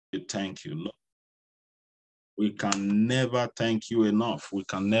We thank you, Lord. We can never thank you enough. We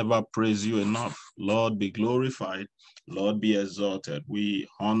can never praise you enough. Lord, be glorified. Lord, be exalted. We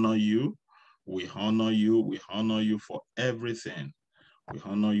honor you. We honor you. We honor you for everything. We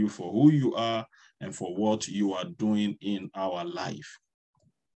honor you for who you are and for what you are doing in our life.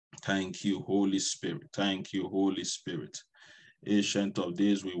 Thank you, Holy Spirit. Thank you, Holy Spirit. Ancient of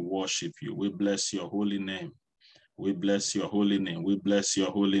days, we worship you. We bless your holy name. We bless your holy name. We bless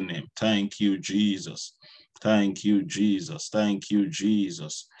your holy name. Thank you, Jesus. Thank you, Jesus. Thank you,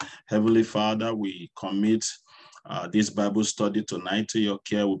 Jesus. Heavenly Father, we commit this Bible study tonight to your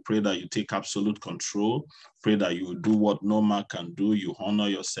care. We pray that you take absolute control. Pray that you do what no man can do. You honor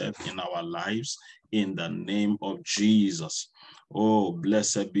yourself in our lives in the name of Jesus. Oh,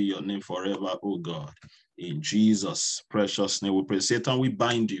 blessed be your name forever, oh God. In Jesus' precious name, we pray. Satan, we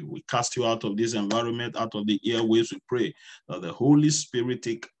bind you. We cast you out of this environment, out of the airwaves. We pray that the Holy Spirit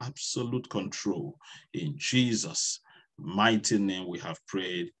take absolute control. In Jesus' mighty name, we have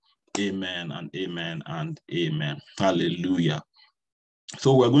prayed. Amen and amen and amen. Hallelujah.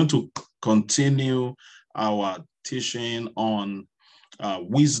 So we're going to continue our teaching on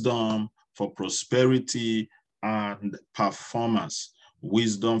wisdom for prosperity and performance.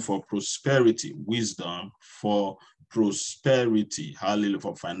 Wisdom for prosperity, wisdom for prosperity, hallelujah,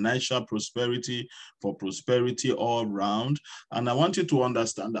 for financial prosperity, for prosperity all round. And I want you to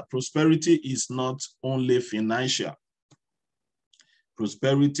understand that prosperity is not only financial.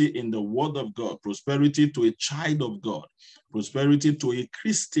 Prosperity in the word of God, prosperity to a child of God, prosperity to a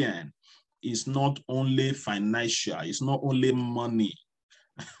Christian is not only financial, it's not only money.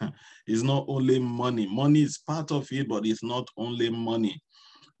 It's not only money. Money is part of it, but it's not only money.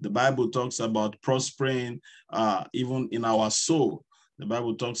 The Bible talks about prospering even in our soul. The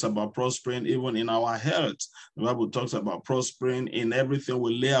Bible talks about prospering even in our health. The Bible talks about prospering in everything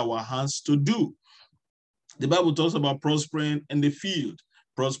we lay our hands to do. The Bible talks about prospering in the field,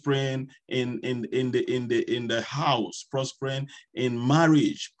 prospering in the house, prospering in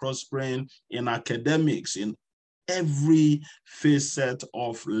marriage, prospering in academics, in every facet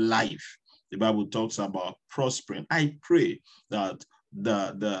of life. The Bible talks about prospering. I pray that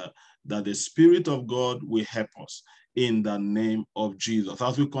the Spirit of God will help us in the name of Jesus.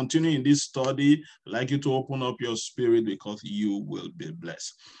 As we continue in this study, I'd like you to open up your spirit because you will be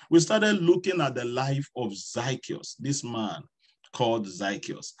blessed. We started looking at the life of Zacchaeus, this man called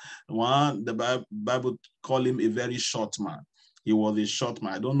Zacchaeus. The Bible called him a very short man. He was a short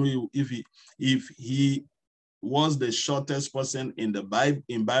man. I don't know if he was the shortest person in the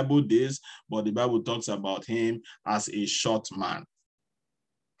Bible days, but the Bible talks about him as a short man.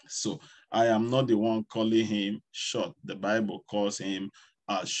 So I am not the one calling him short. The Bible calls him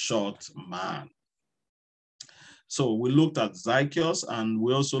a short man. So we looked at Zacchaeus and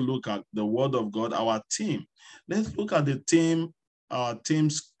we also look at the word of God, our theme. Let's look at the theme, our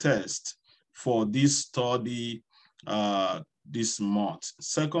theme's test for this study this month.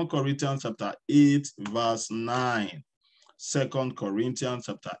 2 Corinthians chapter 8, verse 9. 2 Corinthians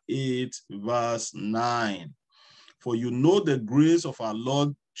chapter 8, verse 9. For you know the grace of our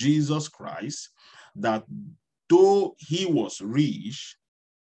Lord Jesus Christ, that though he was rich,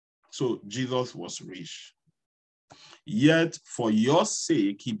 so Jesus was rich, yet for your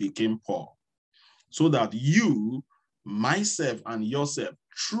sake he became poor, so that you, myself, and yourself,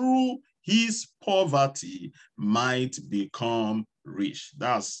 through his poverty, might become rich.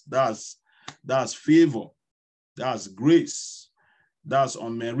 That's favor. That's grace. That's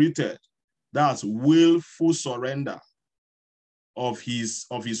unmerited. That's willful surrender of his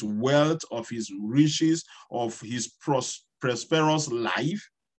wealth, of his riches, of his prosperous life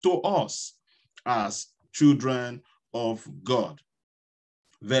to us as children of God.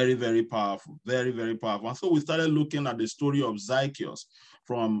 Very, very powerful. Very, very powerful. And so we started looking at the story of Zacchaeus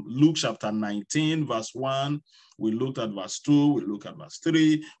from Luke chapter 19, verse 1. We looked at verse 2. We looked at verse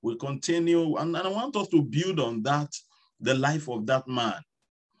 3. We continue. And I want us to build on that, the life of that man.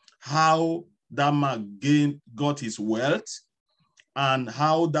 How that man got his wealth, and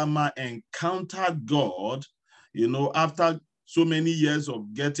how that man encountered God, after so many years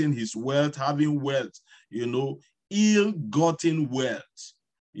of getting his wealth, having wealth, ill-gotten wealth,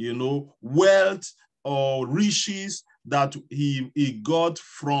 wealth or riches that he got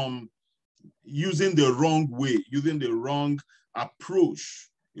from using the wrong way, using the wrong approach.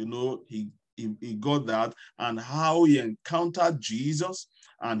 He got that, and how he encountered Jesus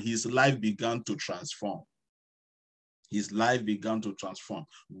and his life began to transform. his life began to transform.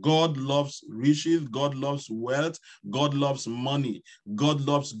 God loves riches. God loves wealth. God loves money. God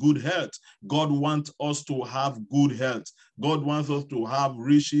loves good health. God wants us to have good health. God wants us to have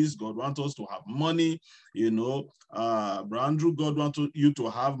riches. God wants us to have money. You know, Andrew, God wants you to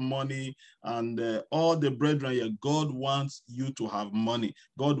have money. And all the brethren here, God wants you to have money.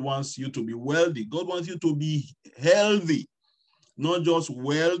 God wants you to be wealthy. God wants you to be healthy. Not just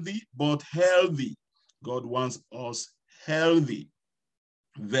wealthy, but healthy. God wants us healthy.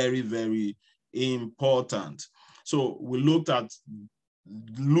 Very, very important. So we looked at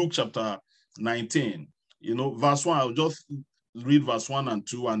Luke chapter 19. You know, verse 1, I'll just read verse 1 and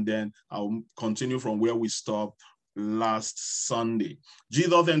 2, and then I'll continue from where we stopped last Sunday.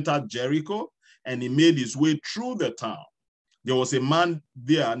 Jesus entered Jericho, and he made his way through the town. There was a man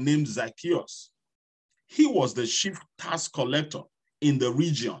there named Zacchaeus. He was the chief tax collector in the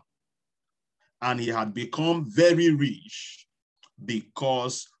region, and he had become very rich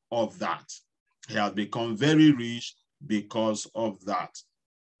because of that. He had become very rich because of that.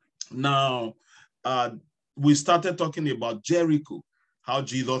 Now, we started talking about Jericho, how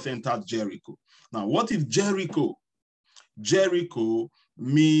Jesus entered Jericho. Now, what is Jericho? Jericho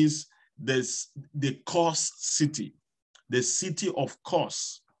means the cursed city, the city of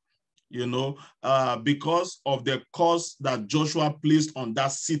curse, you know, because of the curse that Joshua placed on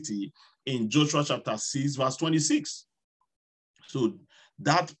that city in Joshua chapter 6, verse 26. So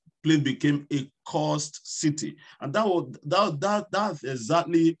that place became a cursed city. And that's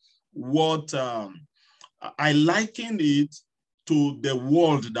exactly what I liken it to the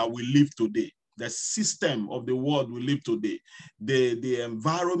world that we live today, the system of the world we live today, the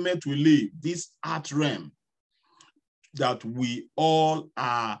environment we live, this art realm that we all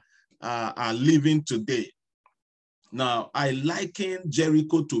are living today. Now, I liken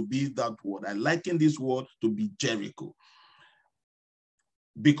Jericho to be that word. I liken this word to be Jericho.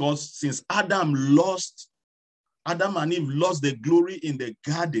 Because since Adam and Eve lost the glory in the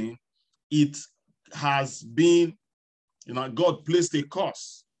garden, it has been, you know, God placed a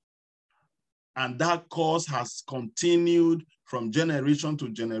curse. And that curse has continued from generation to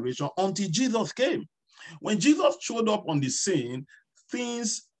generation until Jesus came. When Jesus showed up on the scene,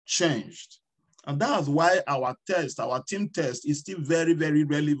 things changed. And that's why our team test is still very, very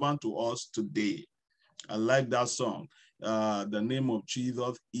relevant to us today. I like that song. The name of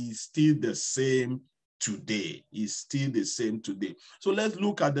Jesus is still the same today. Is still the same today. So let's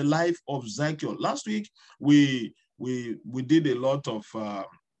look at the life of Zacchaeus. Last week, we did a lot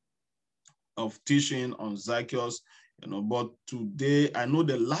of teaching on Zacchaeus, you know, but today, I know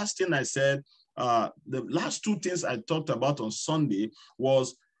the last thing I said, the last two things I talked about on Sunday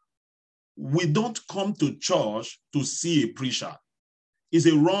was we don't come to church to see a preacher. It's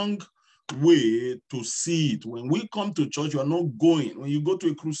a wrong way to see it. When we come to church, you are not going. When you go to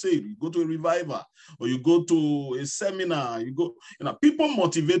a crusade, you go to a revival, or you go to a seminar, people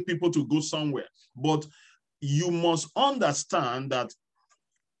motivate people to go somewhere. But you must understand that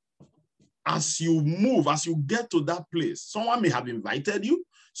as you move, as you get to that place, someone may have invited you,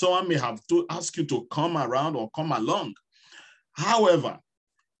 someone may have to ask you to come around or come along. However,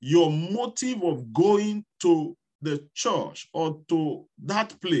 your motive of going to the church or to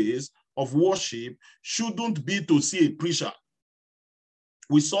that place of worship shouldn't be to see a preacher.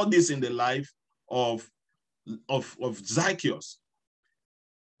 We saw this in the life of Zacchaeus.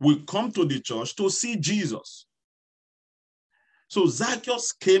 We come to the church to see Jesus. So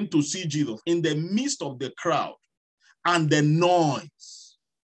Zacchaeus came to see Jesus in the midst of the crowd and the noise.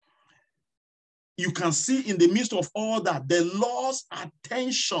 You can see in the midst of all that, the Lord's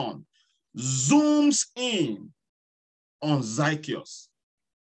attention zooms in on Zacchaeus.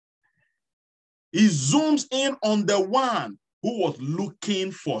 He zooms in on the one who was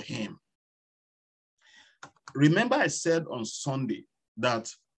looking for him. Remember, I said on Sunday that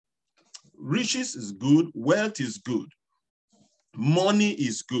riches is good, wealth is good, money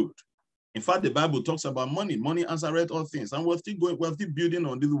is good. In fact, the Bible talks about money. Money answereth all things. And we're still building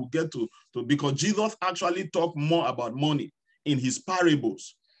on this. We'll get to because Jesus actually talked more about money in his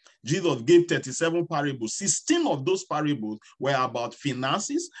parables. Jesus gave 37 parables. 16 of those parables were about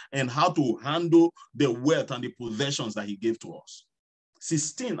finances and how to handle the wealth and the possessions that he gave to us.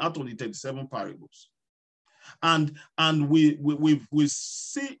 16 out of the 37 parables. And we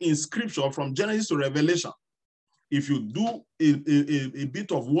see in scripture from Genesis to Revelation, if you do a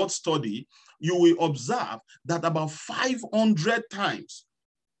bit of word study, you will observe that about 500 times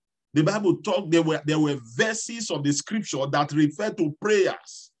the Bible talked, there were verses of the scripture that refer to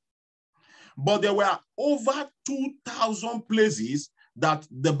prayers. But there were over 2,000 places that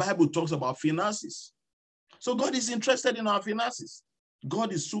the Bible talks about finances. So God is interested in our finances.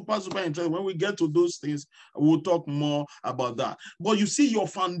 God is super, super interested. When we get to those things, we'll talk more about that. But you see, your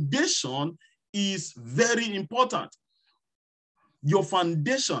foundation is very important. Your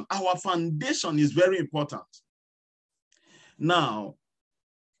foundation, our foundation is very important. Now,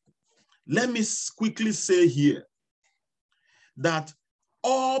 let me quickly say here that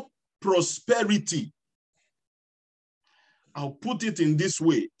all prosperity, I'll put it in this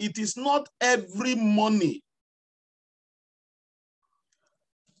way, it is not every money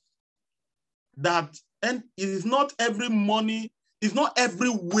that, and it is not every money, it's not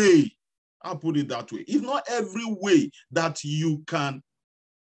every way, I'll put it that way. It's not every way that you can,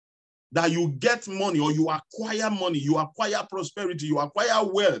 that you get money or you acquire money, you acquire prosperity, you acquire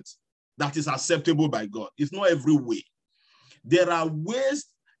wealth that is acceptable by God. It's not every way. There are ways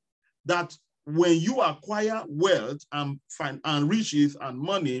that when you acquire wealth and riches and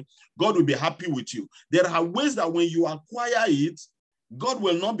money, God will be happy with you. There are ways that when you acquire it, God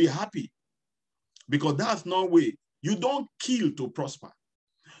will not be happy, because that's no way. You don't kill to prosper.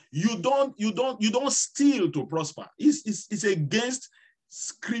 You don't steal to prosper. It's against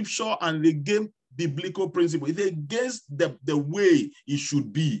scripture and against biblical principle. It's against the way it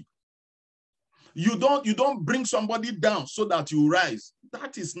should be. You don't bring somebody down so that you rise.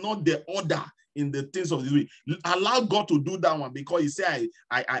 That is not the order in the things of this way. Allow God to do that one, because he said,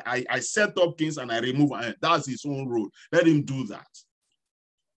 I set up kings and I remove. That's his own role. Let him do that.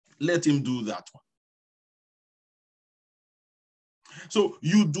 Let him do that one. So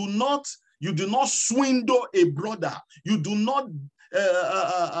you do not swindle a brother. You do not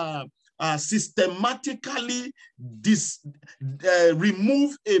systematically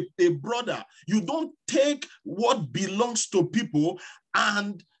remove a brother. You don't take what belongs to people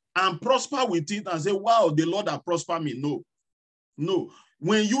and prosper with it and say, wow, the Lord has prospered me. No.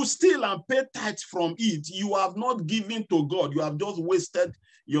 When you steal and pay tithes from it, you have not given to God. You have just wasted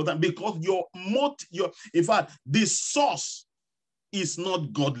your time, because in fact, the source is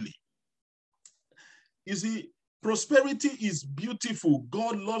not godly. You see, prosperity is beautiful.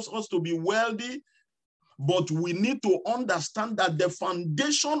 God loves us to be wealthy, but we need to understand that the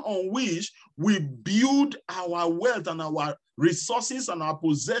foundation on which we build our wealth and our resources and our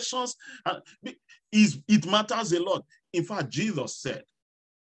possessions, it matters a lot. In fact, Jesus said,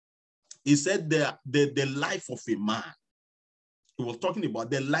 he said the life of a man. He was talking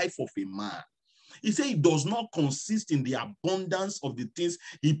about the life of a man. He said it does not consist in the abundance of the things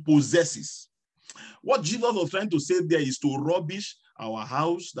he possesses. What Jesus was trying to say there is to rubbish our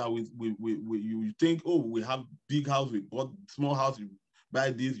house, that you think, oh, we have big house, we bought small house, you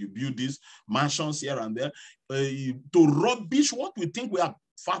buy this, you build this, mansions here and there. To rubbish what we think we have,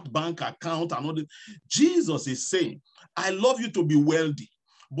 fat bank account and all that. Jesus is saying, I love you to be wealthy,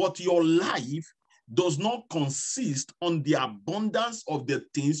 but your life does not consist on the abundance of the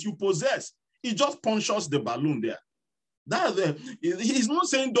things you possess. He just punctures the balloon there. He's not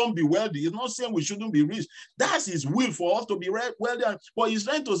saying don't be wealthy. He's not saying we shouldn't be rich. That's his will for us to be wealthy. But he's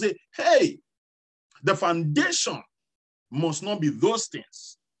trying to say, hey, the foundation must not be those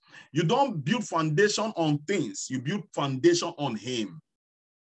things. You don't build foundation on things. You build foundation on him.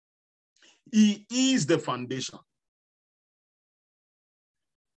 He is the foundation.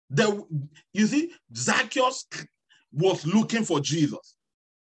 You see, Zacchaeus was looking for Jesus.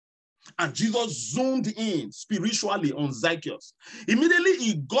 And Jesus zoomed in spiritually on Zacchaeus. Immediately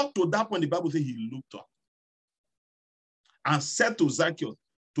he got to that point, the Bible says he looked up and said to Zacchaeus,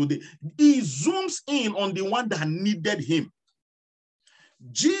 he zooms in on the one that needed him.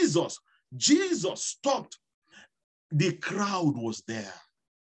 Jesus stopped. The crowd was there.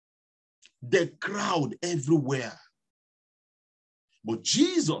 The crowd everywhere. But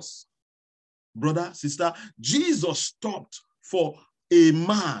Jesus, brother, sister, Jesus stopped for a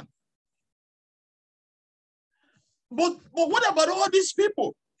man. But what about all these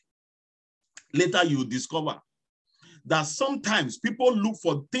people? Later you discover that sometimes people look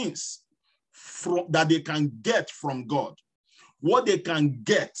for things that they can get from God. What they can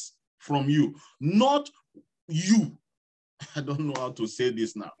get from you, not you. I don't know how to say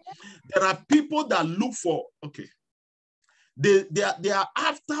this now. There are people that look for, okay, they are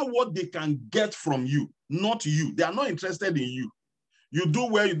after what they can get from you, not you. They are not interested in you. You do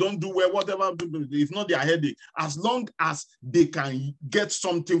well, you don't do well, whatever, it's not their headache, as long as they can get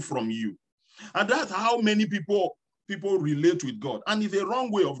something from you. And that's how many people relate with God. And it's a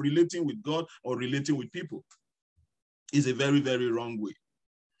wrong way of relating with God or relating with people. It's a very, very wrong way.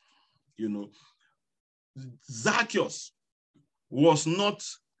 You know, Zacchaeus was not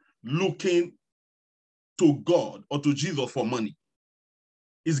looking to God or to Jesus for money.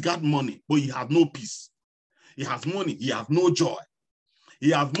 He's got money, but he had no peace. He has money, he has no joy.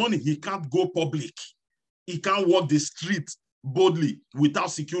 He has money, he can't go public. He can't walk the street boldly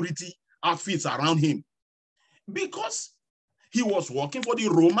without security outfits around him because he was working for the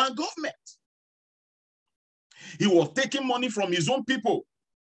Roman government. He was taking money from his own people.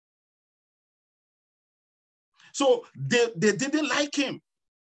 So they didn't like him.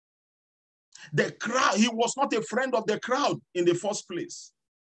 The crowd, he was not a friend of the crowd in the first place.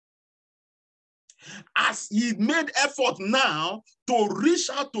 As he made effort now to reach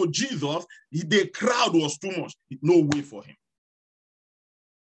out to Jesus, the crowd was too much. No way for him.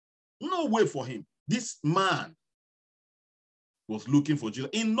 No way for him. This man was looking for Jesus.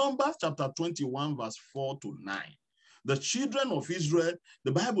 In Numbers chapter 21, verse 4 to 9, the children of Israel,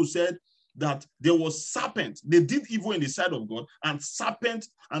 the Bible said that there was serpent. They did evil in the sight of God, and serpent,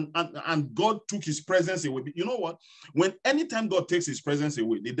 and God took his presence away. You know what? Anytime God takes his presence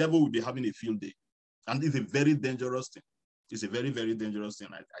away, the devil will be having a field day. And it's a very dangerous thing. It's a very, very dangerous thing,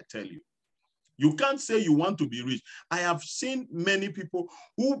 I tell you. You can't say you want to be rich. I have seen many people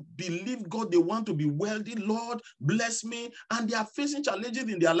who believe God, they want to be wealthy. Lord, bless me. And they are facing challenges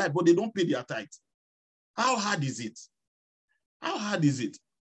in their life, but they don't pay their tithe. How hard is it? How hard is it?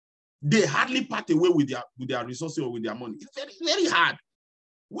 They hardly part away with their resources or with their money. It's very, very hard.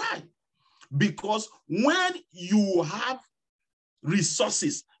 Why? Because when you have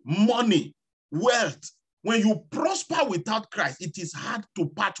resources, money, wealth, when you prosper without Christ, it is hard to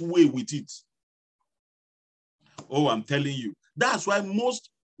part way with it. Oh, I'm telling you. That's why most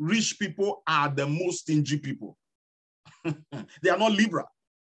rich people are the most stingy people. They are not liberal.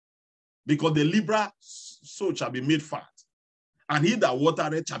 Because the liberal soul shall be made fat. And he that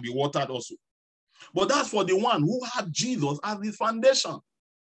watereth shall be watered also. But that's for the one who had Jesus as his foundation.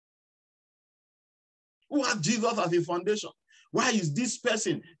 Who had Jesus as his foundation. Why is this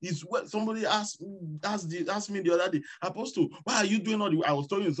person? Somebody asked me the other day, Apostle, why are you doing all the? I was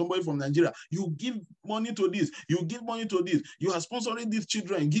telling somebody from Nigeria, you give money to this, you give money to this, you are sponsoring these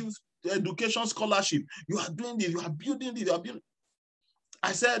children, give education scholarship, you are doing this, you are building this, you are building.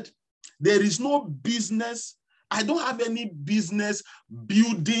 I said, there is no business. I don't have any business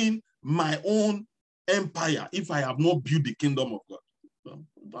building my own empire if I have not built the kingdom of God. I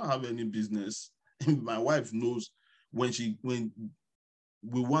don't have any business. My wife knows. When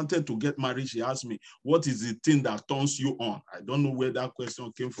we wanted to get married, she asked me, what is the thing that turns you on? I don't know where that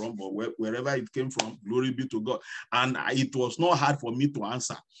question came from, but wherever it came from, glory be to God. And it was not hard for me to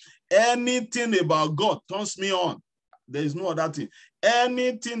answer. Anything about God turns me on. There is no other thing.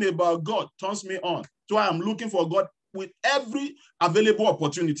 Anything about God turns me on. So I am looking for God with every available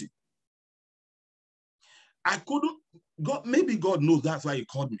opportunity. Maybe God knows that's why he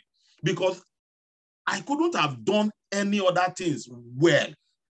called me. Because I couldn't have done any other things well,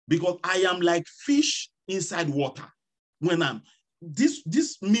 because I am like fish inside water. When I'm this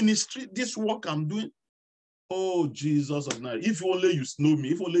ministry, this work I'm doing, oh Jesus of Nazareth, if only you know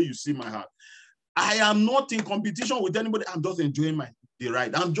me, if only you see my heart. I am not in competition with anybody. I'm just enjoying the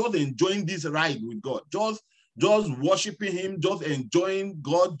ride. I'm just enjoying this ride with God. Just worshiping him, just enjoying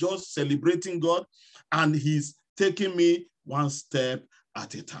God, just celebrating God. And he's taking me one step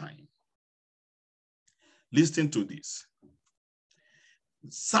at a time. Listen to this.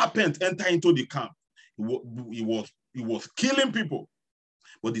 Serpent entered into the camp. He was killing people.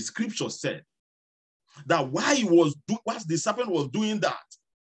 But the scripture said that while the serpent was doing that,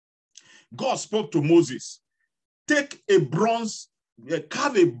 God spoke to Moses, carve a bronze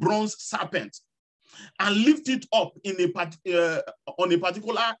serpent and lift it up on a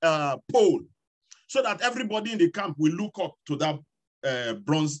particular pole, so that everybody in the camp will look up to that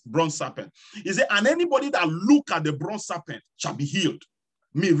bronze serpent. He said, and anybody that look at the bronze serpent shall be healed.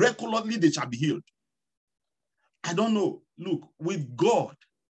 Miraculously, they shall be healed. I don't know. Look, with God,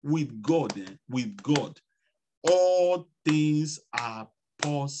 all things are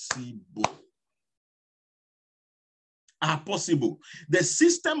possible. The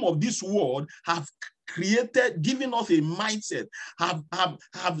system of this world have given us a mindset, have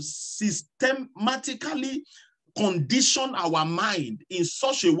systematically condition our mind in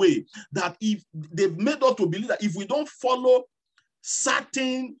such a way that if they've made us to believe that if we don't follow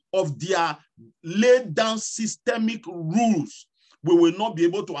certain of their laid down systemic rules, we will not be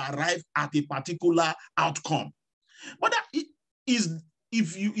able to arrive at a particular outcome. But that is,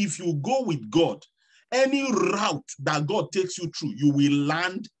 if you go with God, any route that God takes you through, you will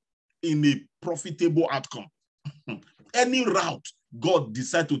land in a profitable outcome. Any route God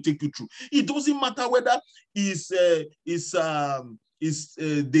decides to take you through, it doesn't matter whether it's the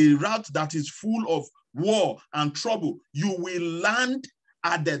route that is full of war and trouble. You will land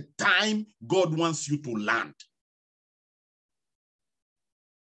at the time God wants you to land.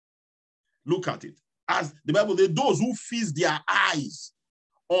 Look at it. As the Bible says, those who feast their eyes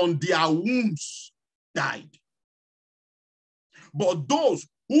on their wounds died. But those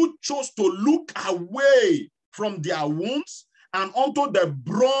who chose to look away from their wounds and unto the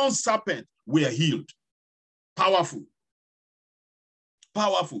bronze serpent were healed. Powerful.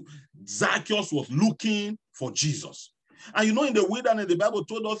 Powerful. Zacchaeus was looking for Jesus. And you know, in the wilderness, the Bible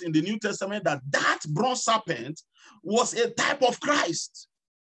told us in the New Testament that that bronze serpent was a type of Christ.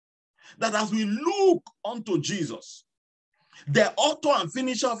 That as we look unto Jesus, the author and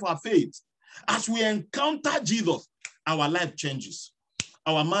finisher of our faith, as we encounter Jesus, our life changes.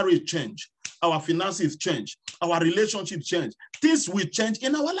 Our marriage change. Our finances change. Our relationship change. Things will change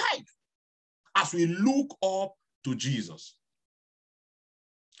in our life as we look up to Jesus.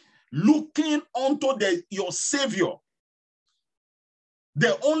 Looking unto your Savior,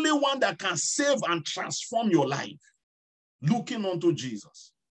 the only one that can save and transform your life. Looking unto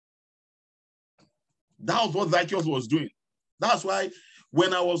Jesus. That was what Zacchaeus was doing. That's why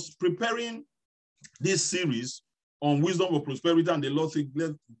when I was preparing this series on wisdom for prosperity, and the Lord said,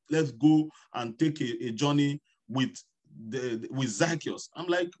 let's go and take a journey with Zacchaeus. I'm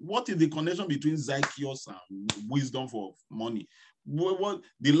like, what is the connection between Zacchaeus and wisdom for money?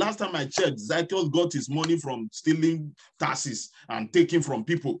 The last time I checked, Zacchaeus got his money from stealing taxes and taking from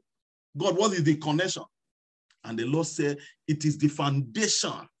people. God, what is the connection? And the Lord said, it is the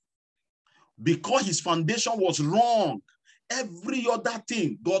foundation. Because his foundation was wrong, every other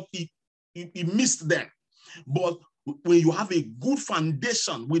thing, God, he missed them. But when you have a good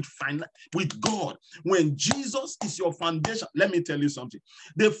foundation with God, when Jesus is your foundation, let me tell you something.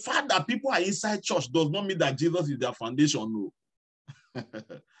 The fact that people are inside church does not mean that Jesus is their foundation. No.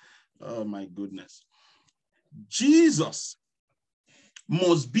 Oh my goodness. Jesus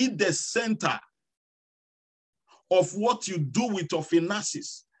must be the center of what you do with your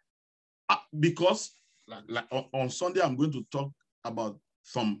finances. Because like on Sunday, I'm going to talk about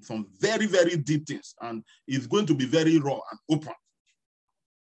some very, very deep things, and it's going to be very raw and open.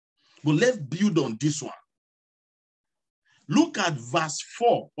 But let's build on this one. Look at verse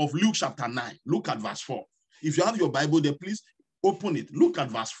 4 of Luke chapter 9. Look at verse 4. If you have your Bible there, please open it. Look at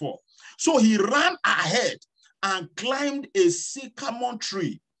verse 4. So he ran ahead and climbed a sycamore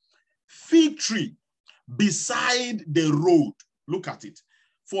tree, fig tree, beside the road. Look at it.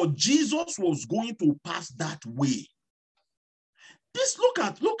 For Jesus was going to pass that way. This look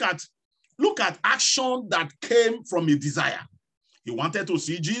at action that came from a desire. He wanted to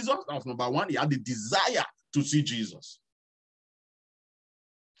see Jesus. That was number one. He had the desire to see Jesus.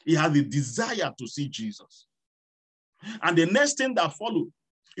 He had the desire to see Jesus. And the next thing that followed,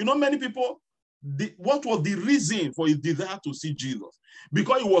 you know, many people, what was the reason for his desire to see Jesus?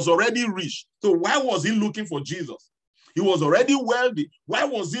 Because he was already rich. So why was he looking for Jesus? He was already wealthy. Why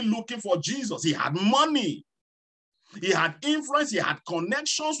was he looking for Jesus? He had money. He had influence. He had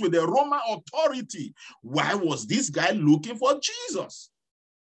connections with the Roman authority. Why was this guy looking for Jesus?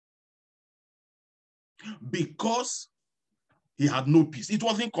 Because he had no peace. It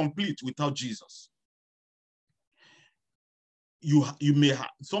wasn't complete without Jesus. You may have,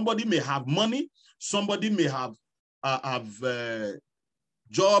 somebody may have money, somebody may have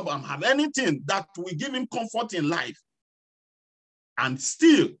job and have anything that will give him comfort in life, and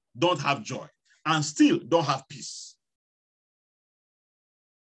still don't have joy, and still don't have peace.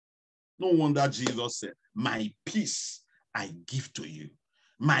 No wonder Jesus said, my peace I give to you.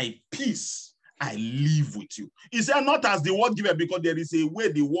 My peace I live with you. He said, not as the world gives, because there is a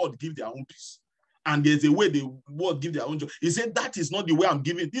way the world gives their own peace. And there's a way the world gives their own joy. He said, that is not the way I'm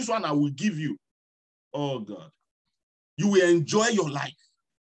giving. This one I will give you. Oh God. You will enjoy your life.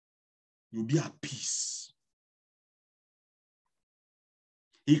 You'll be at peace.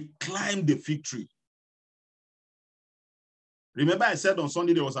 He climbed the fig tree. Remember I said on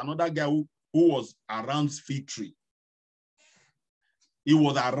Sunday there was another guy who was around fig tree. He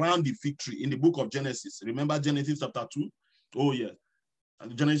was around the fig tree in the book of Genesis. Remember Genesis chapter 2? Oh yeah.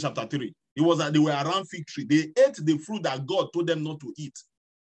 Genesis chapter 3. They were around fig tree. They ate the fruit that God told them not to eat.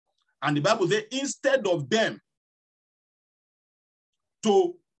 And the Bible says, instead of them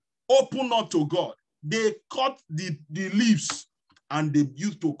to open up to God, they cut the leaves and they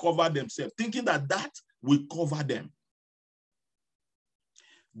used to cover themselves, thinking that will cover them.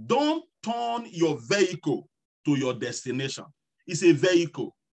 Don't turn your vehicle to your destination. It's a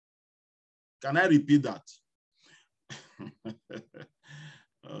vehicle. Can I repeat that?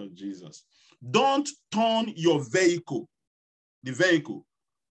 Oh, Jesus. Don't turn your vehicle, the vehicle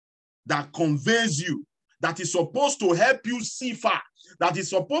that conveys you, that is supposed to help you see far. that is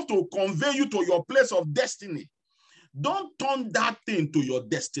supposed to convey you to your place of destiny, don't turn that thing to your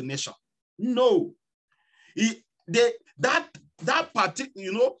destination. No. That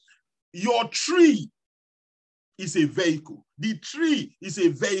particular, your tree is a vehicle. The tree is a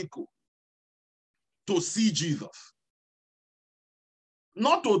vehicle to see Jesus.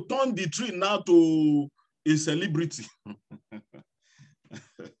 Not to turn the tree now to a celebrity.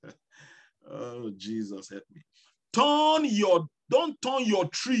 Oh, Jesus, help me. Don't turn your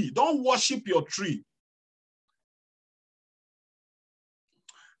tree. Don't worship your tree.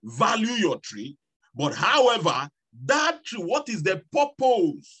 Value your tree. But however, that tree, what is the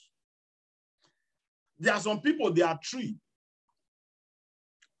purpose? There are some people, their tree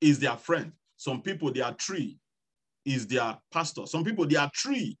is their friend. Some people, their tree is their pastor. Some people, their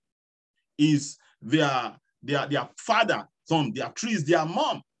tree is their father. Some, their tree is their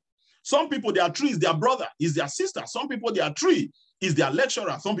mom. Some people, their tree is their brother, is their sister. Some people, their tree is their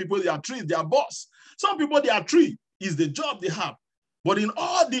lecturer. Some people, their tree is their boss. Some people, their tree is the job they have. But in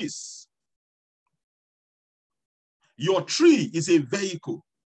all this, your tree is a vehicle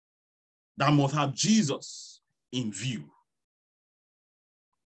that must have Jesus in view.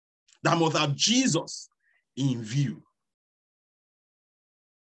 That must have Jesus in view.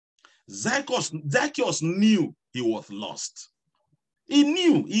 Zacchaeus knew he was lost. He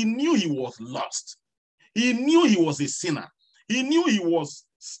knew he was lost. He knew he was a sinner. He knew he was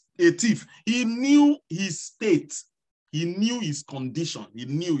a thief. He knew his state. He knew his condition. He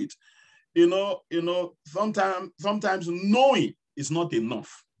knew it. Sometimes knowing is not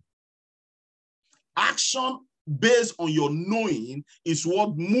enough. Action based on your knowing is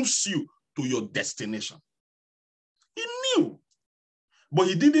what moves you to your destination. He knew. But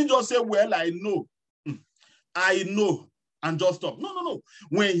he didn't just say, well, I know, and just stop. No.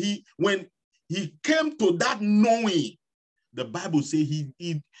 When he came to that knowing, the Bible says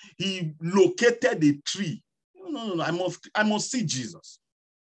he located a tree. No. I must see Jesus.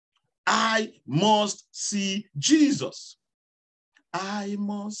 I must see Jesus. I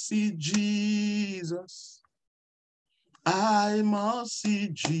must see Jesus. I must see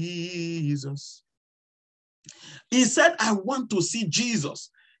Jesus. He said, I want to see Jesus.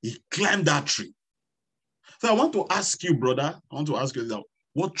 He climbed that tree. So I want to ask you, brother,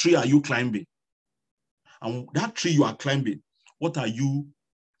 what tree are you climbing? And that tree you are climbing, what are you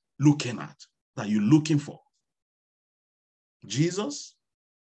looking at? What are you looking for? Jesus?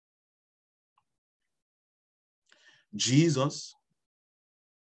 Jesus?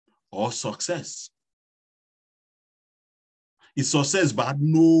 Or success? Is success bad?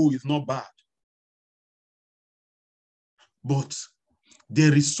 No, it's not bad. But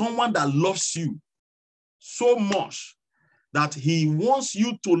there is someone that loves you so much that he wants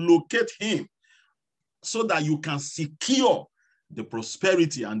you to locate him so that you can secure the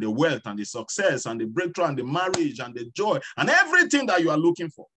prosperity and the wealth and the success and the breakthrough and the marriage and the joy and everything that you are looking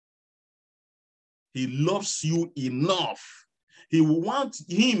for. He loves you enough. He wants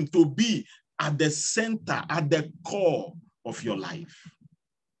him to be at the center, at the core of your life.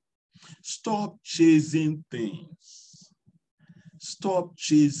 Stop chasing things. Stop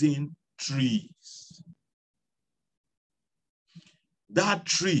chasing trees. That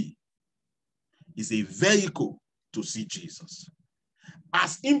tree is a vehicle to see Jesus.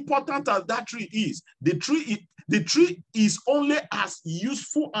 As important as that tree is, the tree is only as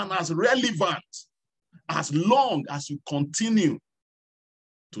useful and as relevant as long as you continue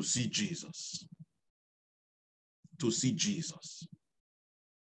to see Jesus. To see Jesus.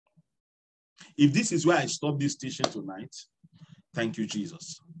 If this is where I stop this teaching tonight, thank you,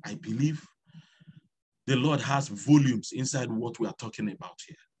 Jesus. I believe the Lord has volumes inside what we are talking about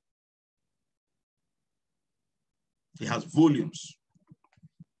here. He has volumes.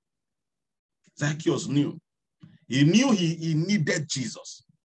 Zacchaeus knew. He knew he needed Jesus.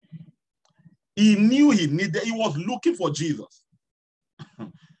 He knew he was looking for Jesus.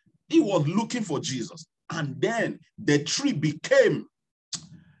 He was looking for Jesus. And then the tree became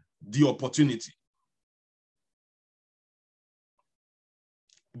the opportunity.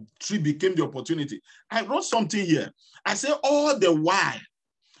 The tree became the opportunity. I wrote something here. I said all the while,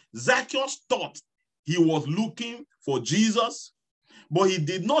 Zacchaeus thought he was looking for Jesus, but he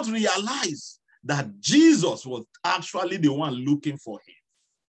did not realize that Jesus was actually the one looking for him.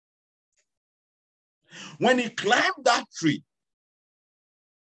 When he climbed that tree,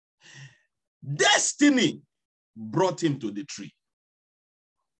 destiny brought him to the tree.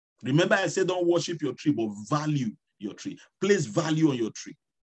 Remember, I said don't worship your tree, but value your tree. Place value on your tree.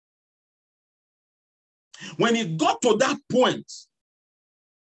 When he got to that point,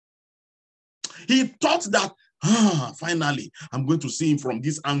 he thought that Finally, I'm going to see him from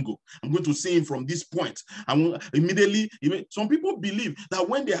this angle. I'm going to see him from this point. Immediately, some people believe that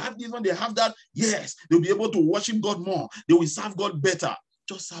when they have this, when they have that, yes, they'll be able to worship God more. They will serve God better.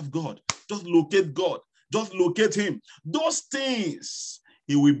 Just serve God. Just locate God. Just locate him. Those things,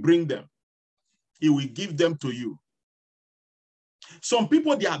 he will bring them. He will give them to you. Some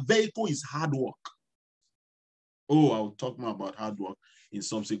people, their vehicle is hard work. Oh, I'll talk more about hard work in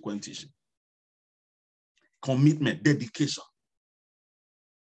subsequent teaching. Commitment, dedication.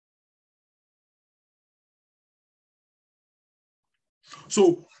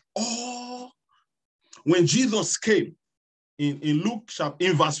 So, when Jesus came in Luke chapter,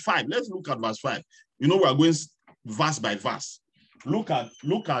 in verse 5, let's look at verse 5. You know, we are going verse by verse. Look at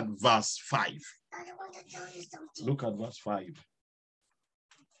verse 5. Look at verse 5.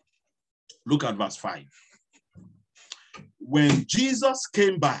 Look at verse 5. When Jesus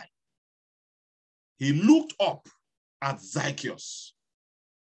came by, he looked up at Zacchaeus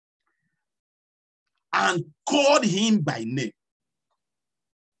and called him by name.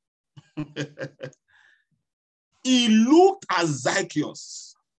 He looked at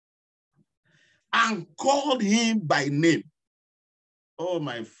Zacchaeus and called him by name. Oh,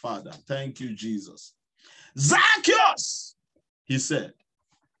 my Father, thank you, Jesus. Zacchaeus, he said,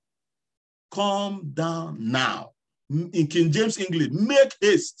 come down now. In King James English, make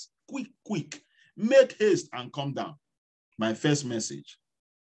haste, quick, make haste and come down. My first message.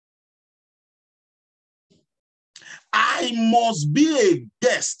 I must be a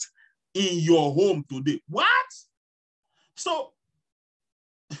guest in your home today. What? So,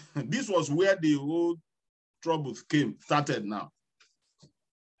 this was where the whole troubles started now.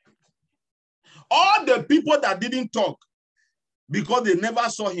 All the people that didn't talk because they never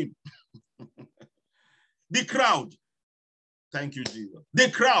saw him. The crowd. Thank you, Jesus. The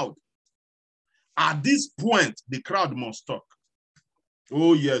crowd. At this point, the crowd must talk.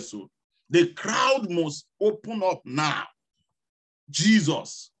 Oh, yes. So the crowd must open up now.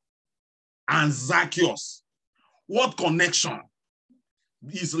 Jesus and Zacchaeus. What connection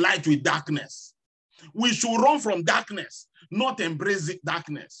is light with darkness? We should run from darkness, not embrace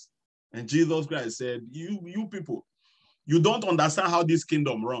darkness. And Jesus Christ said, you people, you don't understand how this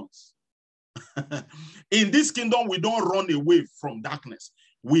kingdom runs. In this kingdom, we don't run away from darkness.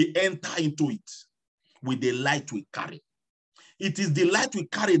 We enter into it with the light we carry. It is the light we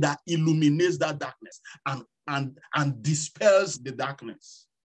carry that illuminates that darkness and dispels the darkness.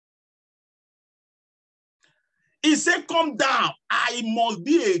 He said, come down. I must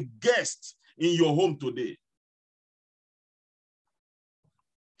be a guest in your home today.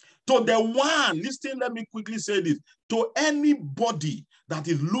 To the one, listen, let me quickly say this. To anybody that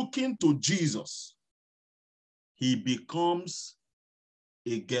is looking to Jesus, he becomes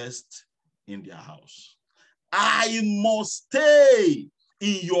a guest in their house. I must stay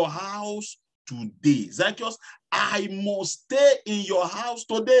in your house today. Zacchaeus, I must stay in your house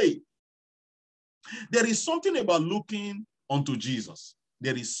today. There is something about looking unto Jesus.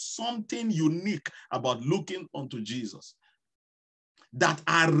 There is something unique about looking unto Jesus that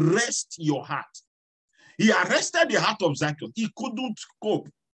arrests your heart. He arrested the heart of Zacchaeus. He couldn't cope.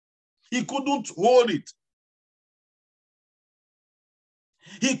 He couldn't hold it.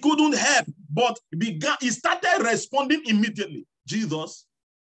 He couldn't help, but he started responding immediately. Jesus.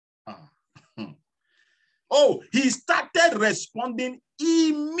 Oh, he started responding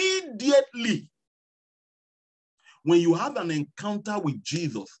immediately. When you have an encounter with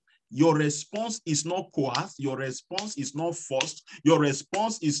Jesus, your response is not coerced. Your response is not forced. Your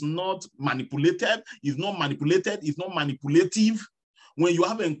response is not manipulated. It's not manipulated. It's not manipulative. When you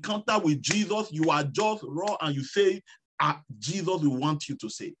have an encounter with Jesus, you are just raw and you say, Jesus will want you to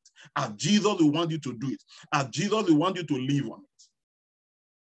say it. Jesus will want you to do it. Jesus will want you to live on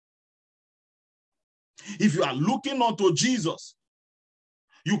it. If you are looking unto Jesus,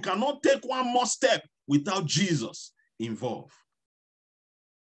 you cannot take one more step without Jesus involved.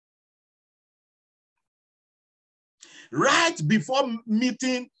 Right before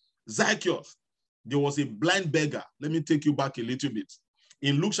meeting Zacchaeus, there was a blind beggar. Let me take you back a little bit.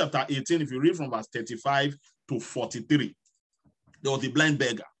 In Luke chapter 18, if you read from verse 35 to 43, there was a blind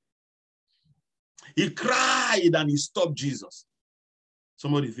beggar. He cried and he stopped Jesus.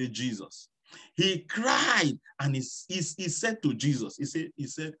 Somebody said Jesus. He cried and he said to Jesus, he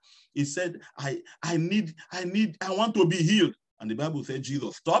said, I want to be healed. And the Bible said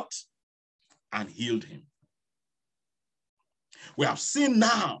Jesus stopped and healed him. We have seen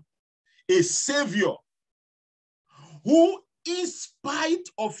now a Savior who, in spite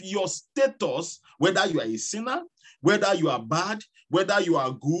of your status, whether you are a sinner, whether you are bad, whether you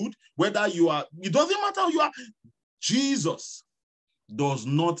are good, whether you are, it doesn't matter who you are. Jesus does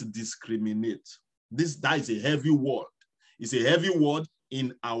not discriminate. That is a heavy word. It's a heavy word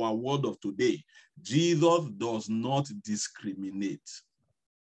in our world of today. Jesus does not discriminate.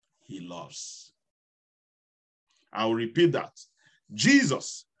 He loves. I'll repeat that.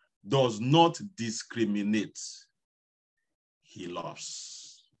 Jesus does not discriminate. He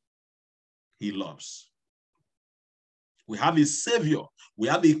loves. He loves. We have a Savior. We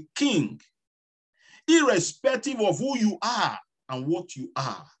have a King. Irrespective of who you are and what you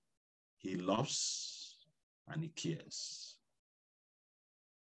are, he loves and he cares.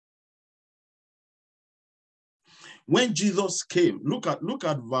 When Jesus came, look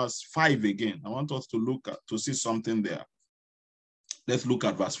at verse 5 again. I want us to see something there. Let's look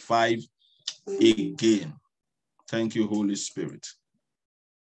at verse 5 again. Thank you, Holy Spirit.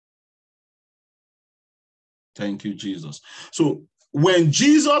 Thank you, Jesus. So when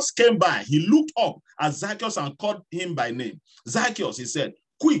Jesus came by, he looked up at Zacchaeus and called him by name. Zacchaeus, he said,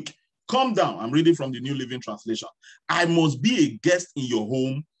 quick, come down. I'm reading from the New Living Translation. I must be a guest in your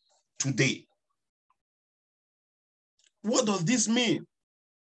home today. What does this mean?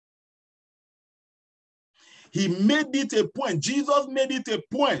 He made it a point. Jesus made it a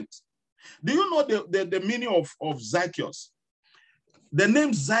point. Do you know the meaning of Zacchaeus? The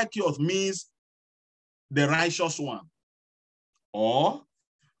name Zacchaeus means the righteous one or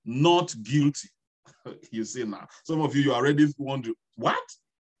not guilty. You see now, some of you are already wondering, what?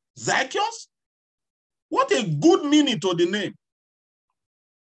 Zacchaeus? What a good meaning to the name.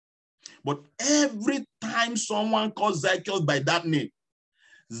 But every time someone calls Zacchaeus by that name,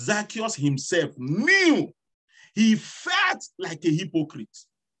 Zacchaeus himself knew he felt like a hypocrite.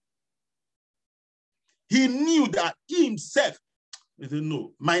 He knew that he himself, he said,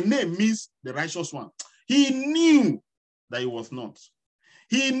 no, my name means the righteous one. He knew that he was not.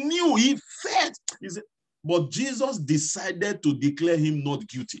 He knew, he felt, he said, but Jesus decided to declare him not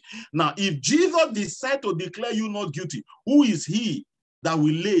guilty. Now, if Jesus decided to declare you not guilty, who is he that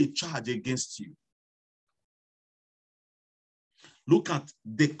will lay a charge against you? Look at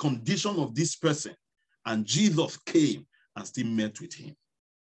the condition of this person. And Jesus came and still met with him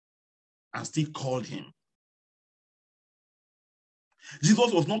and still called him.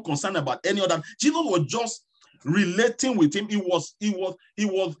 Jesus was not concerned about any other. Jesus was just relating with him. He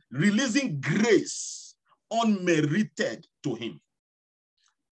was releasing grace unmerited to him.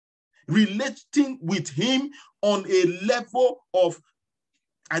 Relating with him on a level of,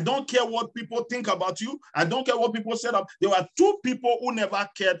 I don't care what people think about you. I don't care what people said. There were two people who never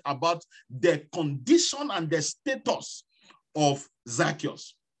cared about the condition and the status of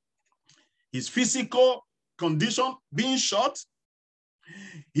Zacchaeus. His physical condition being short,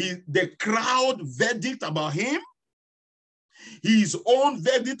 the crowd verdict about him, his own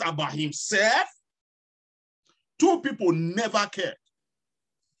verdict about himself. Two people never cared.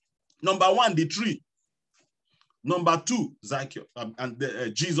 Number one, the tree. Number two, Zacchaeus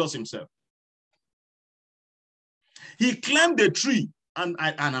and Jesus himself. He climbed the tree, and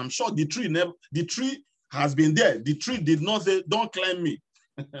I'm sure the tree has been there. The tree did not say, "Don't climb me."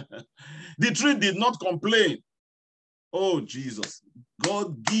 The tree did not complain. Oh, Jesus,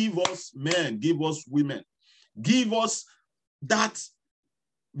 God, give us men, give us women, give us that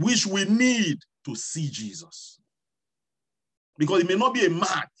which we need to see Jesus. Because it may not be a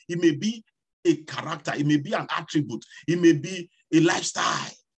man, it may be a character, it may be an attribute, it may be a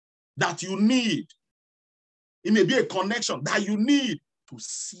lifestyle that you need. It may be a connection that you need to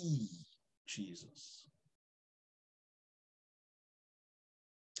see Jesus.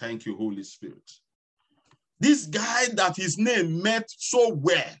 Thank you, Holy Spirit. This guy that his name met so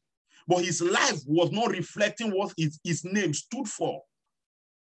well, but his life was not reflecting what his name stood for.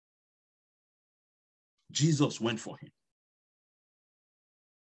 Jesus went for him.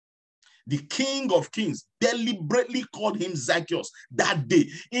 The King of Kings deliberately called him Zacchaeus that day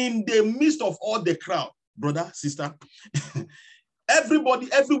in the midst of all the crowd. Brother, sister, everybody,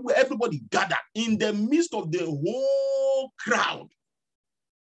 everywhere, everybody gathered in the midst of the whole crowd.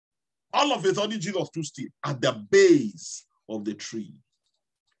 All of a sudden, Jesus stood still at the base of the tree.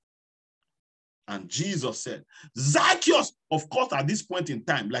 And Jesus said, Zacchaeus, of course, at this point in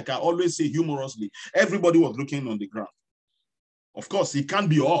time, like I always say humorously, everybody was looking on the ground. Of course, he can't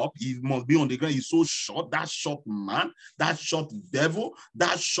be up. He must be on the ground. He's so short. That short man, that short devil,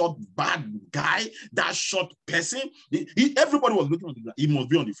 that short bad guy, that short person. Everybody was looking on the ground. He must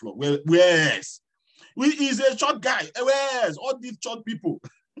be on the floor. Well, where's? He's a short guy. Where's all these short people?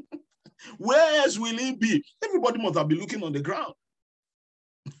 Where's will he be? Everybody must have been looking on the ground.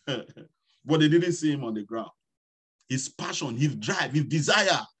 But they didn't see him on the ground. his passion, his drive, his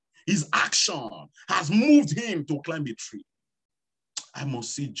desire, his action has moved him to climb a tree. I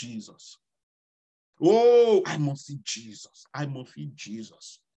must see Jesus. Oh, I must see Jesus. I must see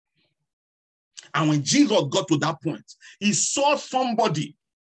Jesus. And when Jesus got to that point, he saw somebody.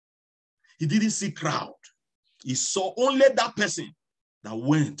 He didn't see crowd. He saw only that person that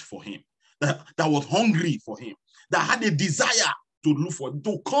went for him, that was hungry for him, that had a desire to look for him,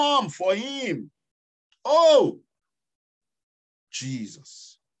 to come for him. Oh,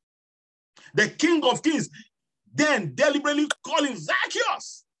 Jesus. The King of Kings then deliberately called him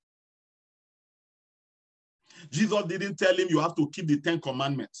Zacchaeus. Jesus didn't tell him you have to keep the 10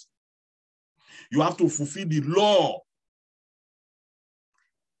 commandments. You have to fulfill the law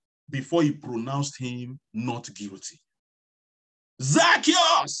before he pronounced him not guilty.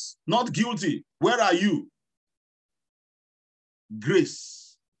 Zacchaeus, not guilty. Where are you?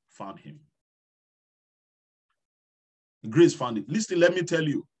 Grace found him. Grace found it. Listen, let me tell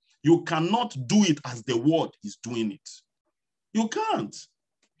you, you cannot do it as the world is doing it. You can't.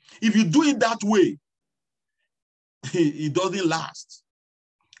 If you do it that way, it doesn't last.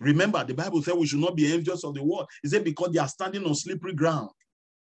 Remember, the Bible said we should not be envious of the world. It said because they are standing on slippery ground.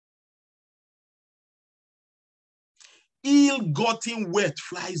 Ill-gotten wealth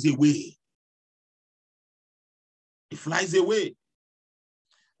flies away. It flies away.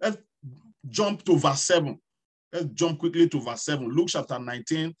 Let's jump to verse 7. Let's jump quickly to verse 7. Luke chapter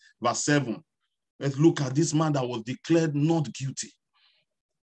 19, verse 7. Let's look at this man that was declared not guilty.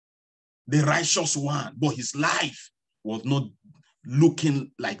 The righteous one, but his life was not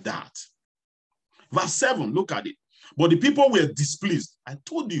looking like that. Verse 7, look at it. But the people were displeased. I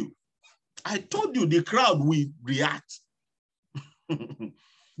told you the crowd will react.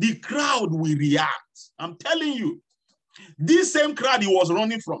 The crowd will react. I'm telling you. This same crowd he was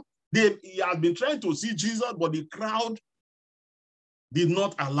running from. He had been trying to see Jesus, but the crowd did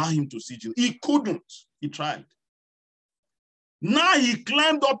not allow him to see Jesus. He couldn't. He tried. Now he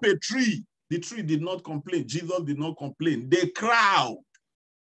climbed up a tree. The tree did not complain. Jesus did not complain. The crowd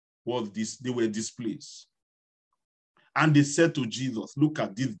they were displeased. And they said to Jesus, look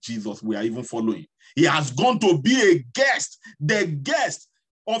at this Jesus we are even following. He has gone to be a guest, the guest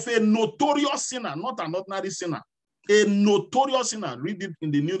of a notorious sinner, not an ordinary sinner. A notorious sinner. Read it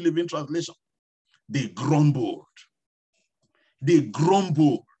in the New Living Translation. They grumbled. They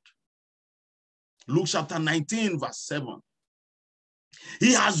grumbled. Luke chapter 19, verse 7.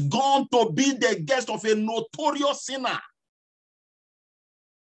 He has gone to be the guest of a notorious sinner.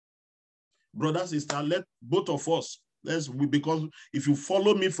 Brothers, sister, let both of us, because if you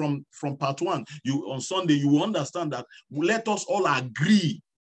follow me from part 1, on Sunday, you will understand that let us all agree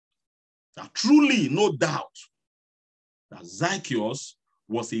that truly, no doubt, that Zacchaeus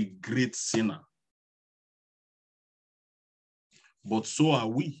was a great sinner. But so are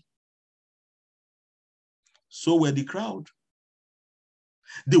we. So were the crowd.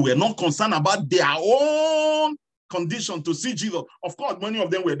 They were not concerned about their own condition to see Jesus. Of course, many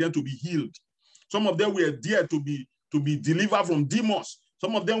of them were there to be healed. Some of them were there to be delivered from demons.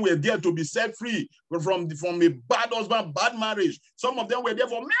 Some of them were there to be set free from a bad husband, bad marriage. Some of them were there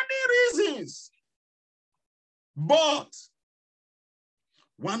for many reasons. But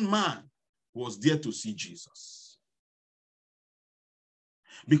one man was there to see Jesus.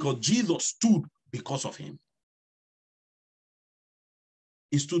 Because Jesus stood because of him.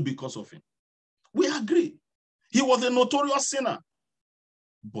 He stood because of him. We agree. He was a notorious sinner.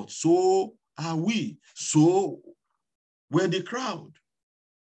 But so are we. So were the crowd.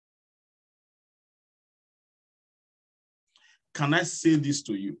 Can I say this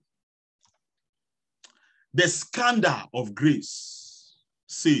to you? The scandal of grace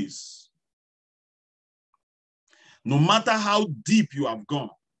says, no matter how deep you have gone,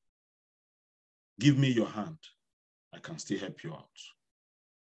 give me your hand. I can still help you out.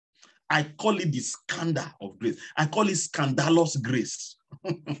 I call it the scandal of grace. I call it scandalous grace.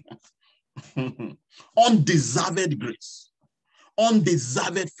 Undeserved grace.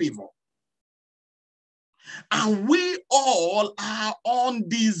 Undeserved favor. And we all are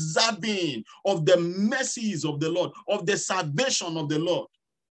undeserving of the mercies of the Lord, of the salvation of the Lord.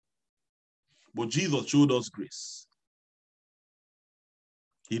 But Jesus showed us grace.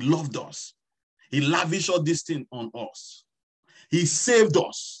 He loved us. He lavished all this thing on us. He saved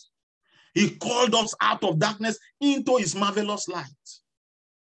us. He called us out of darkness into his marvelous light.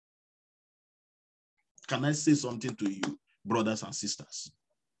 Can I say something to you, brothers and sisters?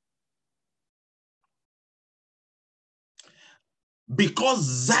 Because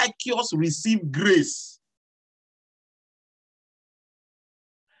Zacchaeus received grace,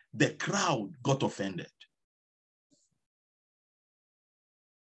 the crowd got offended.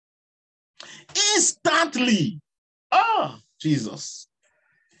 Instantly. Ah, Jesus.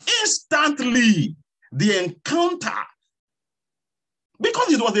 Instantly, the encounter,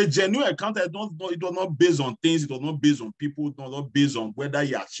 because it was a genuine encounter, it was not based on things, it was not based on people, it was not based on whether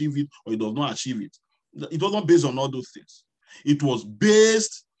he achieved it or he does not achieve it. It was not based on all those things. It was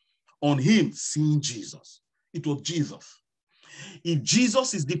based on him seeing Jesus. It was Jesus. If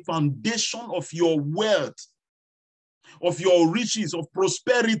Jesus is the foundation of your wealth, of your riches, of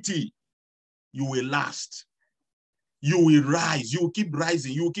prosperity, you will last. You will rise. You will keep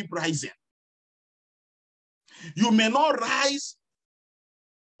rising. You will keep rising. You may not rise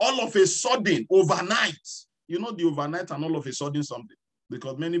all of a sudden, overnight. You know the overnight and all of a sudden something.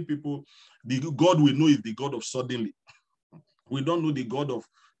 Because many people, the God we know is the God of suddenly. We don't know the God of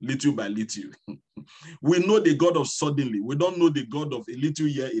little by little. We know the God of suddenly. We don't know the God of a little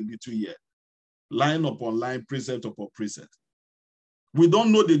year, line upon line, precept upon precept. We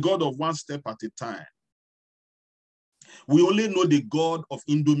don't know the God of one step at a time. We only know the God of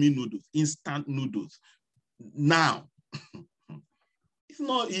Indomie noodles, instant noodles. Now, it's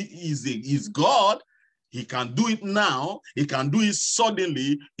not easy. He's God. He can do it now. He can do it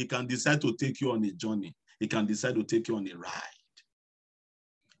suddenly. He can decide to take you on a journey. He can decide to take you on a ride.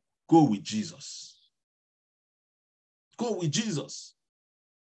 Go with Jesus. Go with Jesus.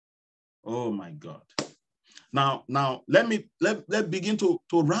 Oh my God. Now, let's begin to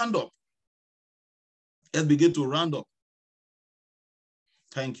round up. Let's begin to round up.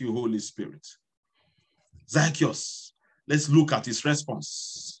 Thank you, Holy Spirit. Zacchaeus, let's look at his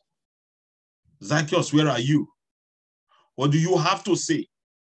response. Zacchaeus, where are you? What do you have to say?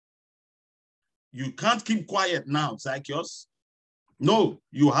 You can't keep quiet now, Zacchaeus. No,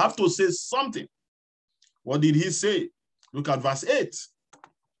 you have to say something. What did he say? Look at verse 8.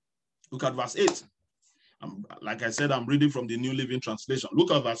 Look at verse 8. Like I said, I'm reading from the New Living Translation. Look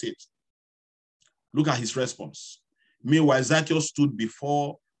at verse 8. Look at his response. Meanwhile, Zacchaeus stood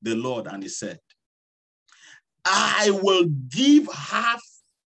before the Lord and he said, I will give half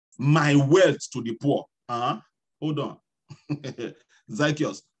my wealth to the poor. Hold on.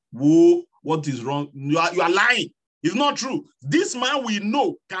 Zacchaeus, whoa, what is wrong? You are lying. It's not true. This man we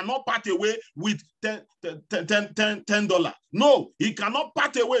know cannot part away with $10. No, he cannot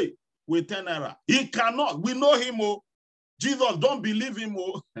part away with 10 naira. He cannot. We know him. Oh, Jesus, don't believe him.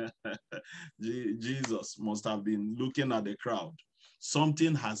 Oh. Jesus must have been looking at the crowd.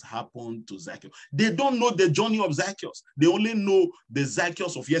 Something has happened to Zacchaeus. They don't know the journey of Zacchaeus. They only know the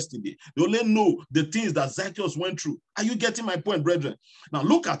Zacchaeus of yesterday. They only know the things that Zacchaeus went through. Are you getting my point, brethren? Now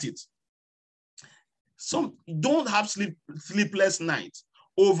look at it. Some don't have sleepless nights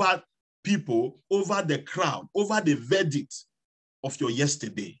over people, over the crowd, over the verdict of your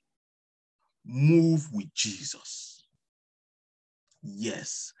yesterday. Move with Jesus.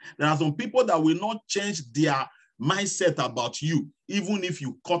 Yes. There are some people that will not change their mindset about you, even if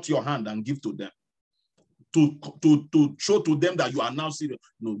you cut your hand and give to them. To show to them that you are now serious.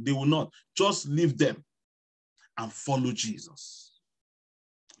 No, they will not. Just leave them and follow Jesus.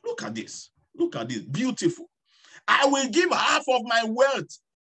 Look at this. Look at this. Beautiful. I will give half of my wealth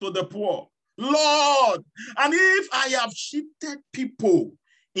to the poor. Lord, and if I have cheated people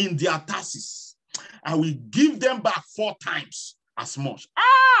in their taxes, I will give them back 4 times as much.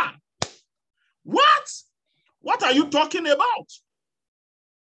 What? What are you talking about?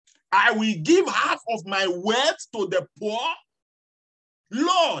 I will give half of my wealth to the poor.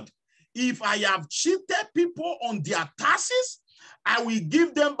 Lord, if I have cheated people on their taxes, I will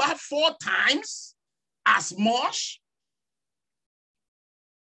give them back 4 times as much.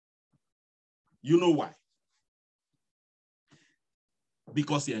 You know why?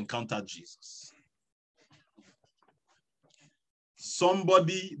 Because he encountered Jesus.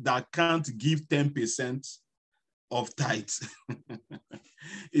 Somebody that can't give 10% of tithes.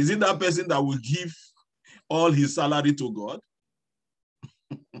 Is it that person that will give all his salary to God?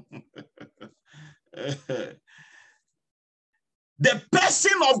 The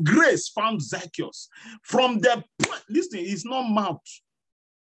person of grace found Zacchaeus. From the point, listen, it's not mouth.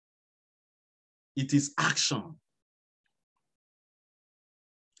 It is action.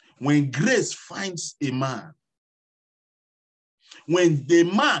 When grace finds a man, when a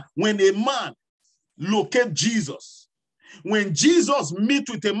man locates Jesus, when Jesus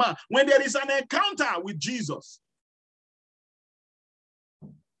meets with a man, when there is an encounter with Jesus,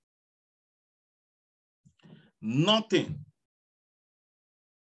 nothing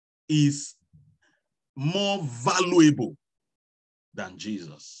is more valuable than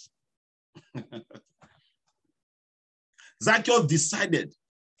Jesus. Zacchaeus decided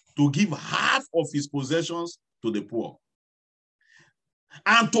to give half of his possessions to the poor.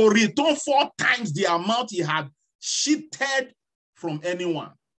 and to return 4 times the amount he had cheated from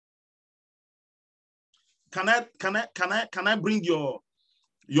anyone. Can I bring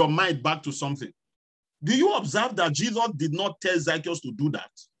your mind back to something? Do you observe that Jesus did not tell Zacchaeus to do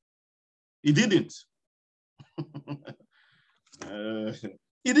that? He didn't.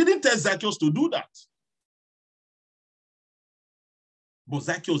 He didn't tell Zacchaeus to do that. But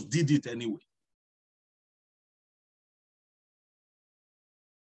Zacchaeus did it anyway.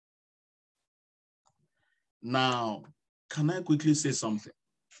 Now, can I quickly say something?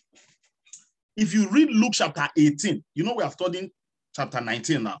 If you read Luke chapter 18, you know we are studying chapter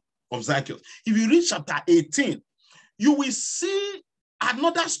 19 now of Zacchaeus. If you read chapter 18, you will see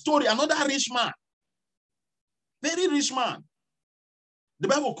another story, another rich man. Very rich man. The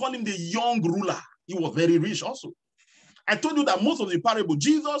Bible called him the young ruler. He was very rich also. I told you that most of the parables,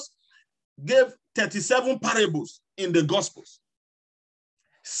 Jesus gave 37 parables in the Gospels.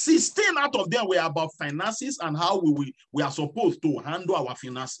 16 out of them were about finances and how we are supposed to handle our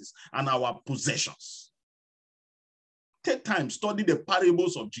finances and our possessions. Take time, study the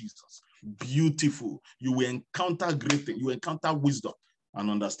parables of Jesus. Beautiful. You will encounter great things. You will encounter wisdom and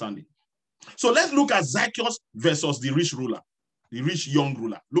understanding. So let's look at Zacchaeus versus the rich ruler, the rich young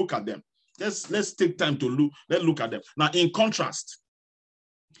ruler. Look at them. Let's take time to look. Let's look at them. Now, in contrast,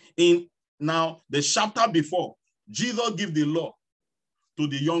 now the chapter before, Jesus gave the law to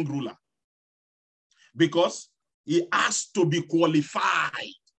the young ruler because he asked to be qualified.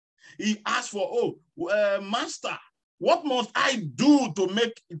 He asked for, master, what must I do to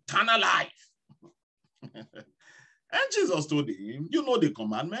make eternal life? And Jesus told him, you know the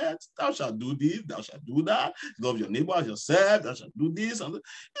commandments, thou shalt do this, thou shalt do that, love your neighbor as yourself, thou shalt do this. And he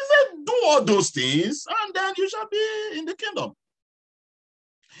said, do all those things, and then you shall be in the kingdom.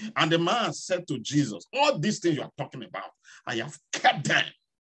 And the man said to Jesus, all these things you are talking about, I have kept them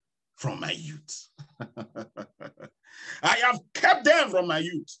from my youth. I have kept them from my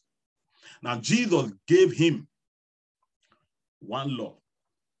youth. Now, Jesus gave him one law.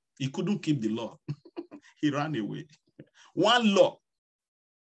 He couldn't keep the law. He ran away. One law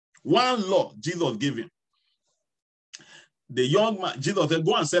Jesus gave him. The young man, Jesus said,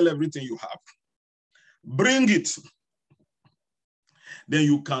 go and sell everything you have. Bring it. Then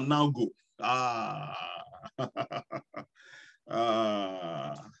you can now go.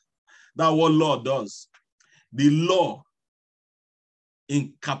 That's what law does. The law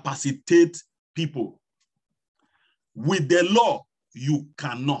incapacitates people. With the law, you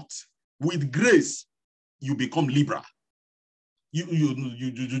cannot. With grace, you become liberal. You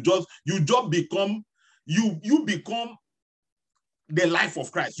just become the life of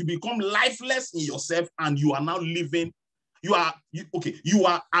Christ. You become lifeless in yourself, and you are now living. You are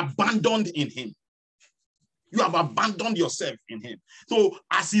abandoned in him. You have abandoned yourself in him. So,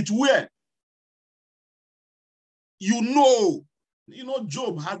 as it were,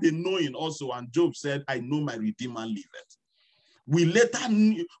 Job had a knowing also, and Job said, I know my Redeemer liveth. We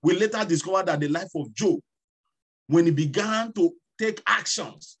later discovered that the life of Job, when he began to take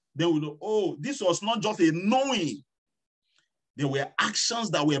actions, then we know, oh, this was not just a knowing. There were actions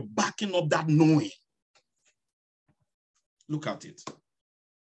that were backing up that knowing. Look at it.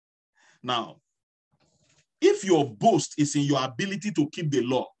 Now, if your boast is in your ability to keep the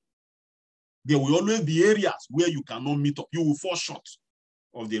law, there will always be areas where you cannot meet up. You will fall short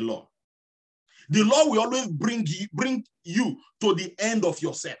of the law. The law will always bring you to the end of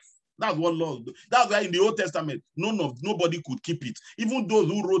yourself. That's what law do. That's why in the Old Testament, nobody could keep it. Even those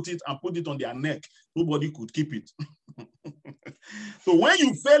who wrote it and put it on their neck, nobody could keep it. So when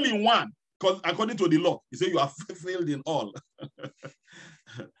you fail in one, because according to the law, you say you have failed in all.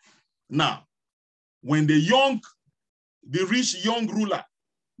 Now, when the rich young ruler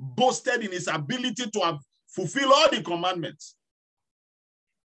boasted in his ability to have fulfilled all the commandments,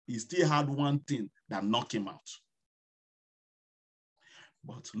 he still had one thing that knocked him out.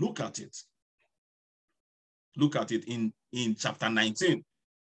 But look at it. Look at it in chapter 19.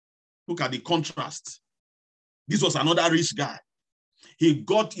 Look at the contrast. This was another rich guy. He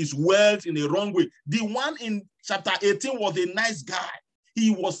got his wealth in the wrong way. The one in chapter 18 was a nice guy.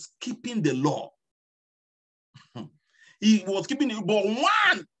 He was keeping the law. He was keeping it, but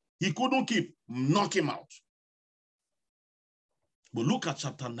one he couldn't keep, knock him out. But look at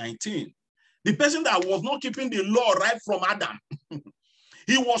chapter 19. The person that was not keeping the law right from Adam,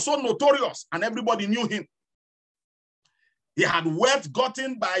 he was so notorious and everybody knew him. He had wealth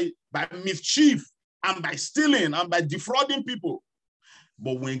gotten by mischief and by stealing and by defrauding people.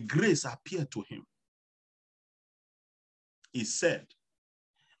 But when grace appeared to him, he said,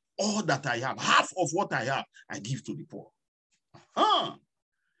 all that I have, half of what I have, I give to the poor. Huh?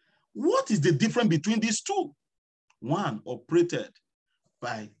 What is the difference between these two? One operated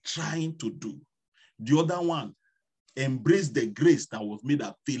by trying to do. The other one embraced the grace that was made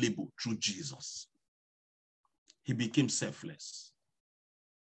available through Jesus. He became selfless.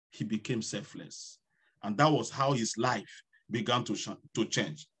 He became selfless. And that was how his life began to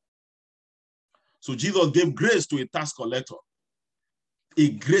change. So Jesus gave grace to a tax collector, a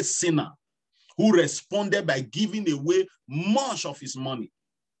great sinner, who responded by giving away much of his money.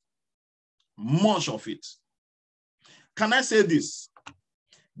 Much of it. Can I say this?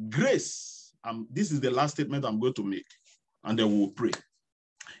 Grace, this is the last statement I'm going to make, and then we'll pray.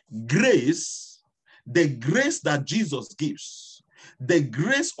 Grace, the grace that Jesus gives, the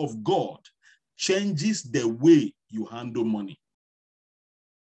grace of God changes the way you handle money.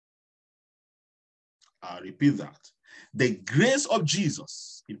 I'll repeat that. The grace of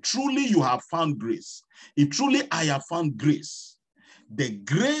Jesus, if truly you have found grace, if truly I have found grace, the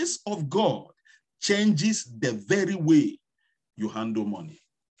grace of God changes the very way you handle money.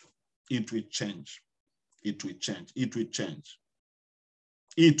 It will change. It will change. It will change.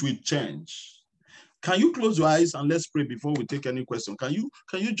 It will change. Can you close your eyes and let's pray before we take any question? Can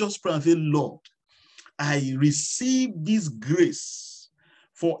you just pray and say, Lord, I receive this grace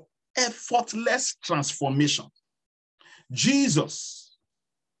for effortless transformation. Jesus,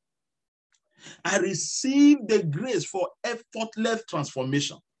 I receive the grace for effortless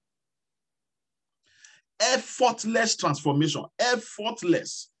transformation. Effortless transformation.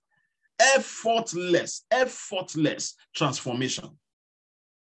 Effortless transformation.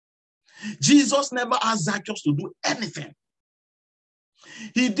 Jesus never asked Zacchaeus to do anything.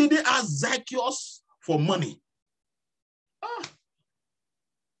 He didn't ask Zacchaeus for money.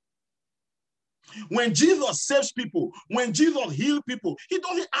 When Jesus saves people, when Jesus heals people, he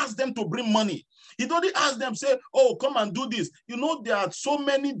doesn't ask them to bring money. He doesn't ask them, say, oh, come and do this. You know, there are so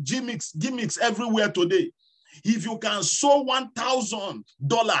many gimmicks everywhere today. If you can sow $1,000,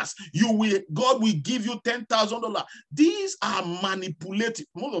 God will give you $10,000. These are manipulative.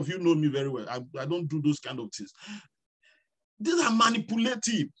 Most of you know me very well. I don't do those kind of things. These are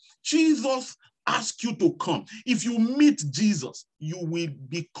manipulative. Jesus asks you to come. If you meet Jesus, you will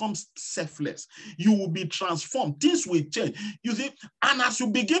become selfless. You will be transformed. Things will change. You see, and as you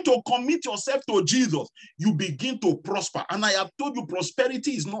begin to commit yourself to Jesus, you begin to prosper. And I have told you,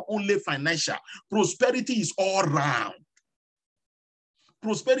 prosperity is not only financial. Prosperity is all round.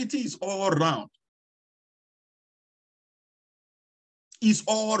 Prosperity is all round. It's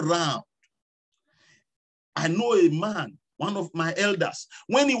all round. I know a man, one of my elders,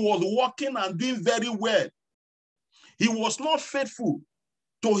 when he was working and doing very well, he was not faithful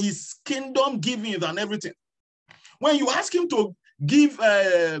to his kingdom givings and everything. When you ask him to give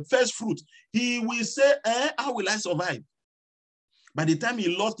first fruit, he will say, how will I survive? By the time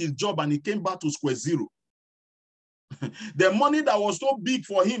he lost his job and he came back to square zero, the money that was so big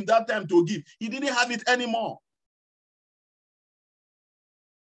for him that time to give, he didn't have it anymore.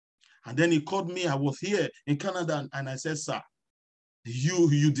 And then he called me. I was here in Canada, and I said, sir,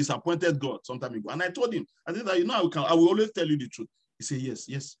 you disappointed God some time ago. And I told him, I said, I will always tell you the truth. He said,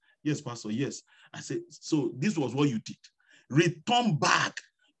 yes, Pastor, yes. I said, so this was what you did. Return back.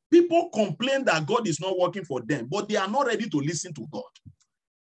 People complain that God is not working for them, but they are not ready to listen to God.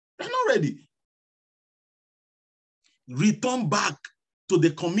 They're not ready. Return back to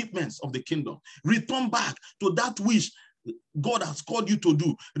the commitments of the kingdom. Return back to that which God has called you to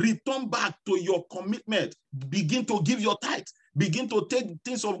do. Return back to your commitment. Begin to give your tithe. Begin to take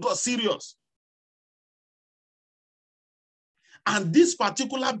things of God serious. And this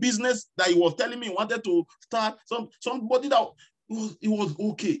particular business that he was telling me he wanted to start, somebody that it was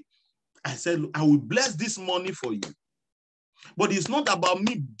okay. I said, I will bless this money for you. But it's not about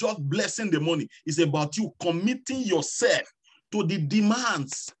me just blessing the money. It's about you committing yourself to the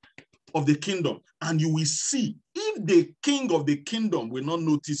demands of the kingdom. And you will see if the king of the kingdom will not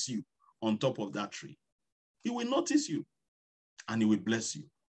notice you on top of that tree. He will notice you and he will bless you.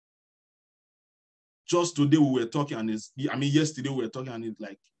 Just today we were talking, and yesterday we were talking, and it's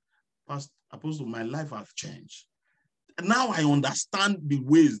like, Pastor Apostle, my life has changed. Now I understand the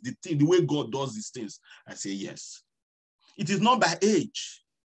ways, the way God does these things. I say, yes. It is not by age.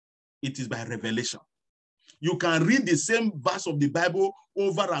 It is by revelation. You can read the same verse of the Bible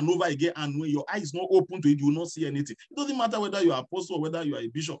over and over again, and when your eyes not open to it, you will not see anything. It doesn't matter whether you are apostle or whether you are a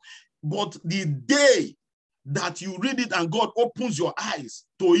bishop. But the day that you read it and God opens your eyes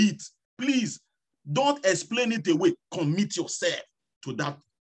to it, please don't explain it away. Commit yourself to that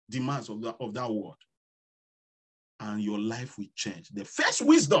demands of that word. And your life will change. The first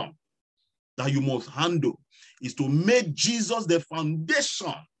wisdom that you must handle is to make Jesus the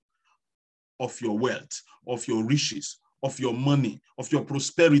foundation of your wealth, of your riches, of your money, of your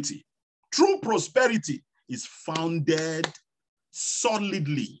prosperity. True prosperity is founded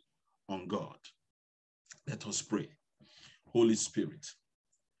solidly on God. Let us pray. Holy Spirit,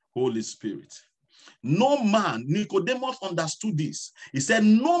 Holy Spirit. No man, Nicodemus understood this. He said,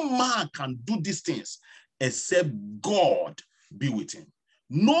 no man can do these things except God be with him.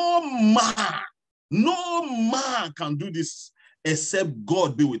 No man can do this except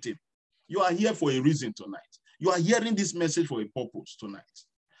God be with him. You are here for a reason tonight. You are hearing this message for a purpose tonight.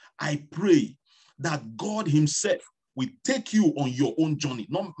 I pray that God himself will take you on your own journey.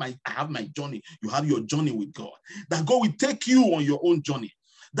 Not I have my journey. You have your journey with God. That God will take you on your own journey.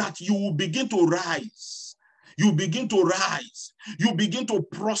 That you will begin to rise. You begin to rise. You begin to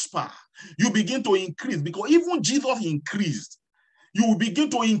prosper. You begin to increase. Because even Jesus increased. You will begin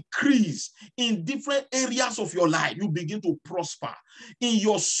to increase in different areas of your life. You begin to prosper in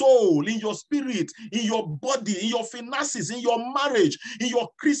your soul, in your spirit, in your body, in your finances, in your marriage, in your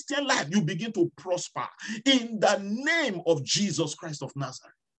Christian life. You begin to prosper in the name of Jesus Christ of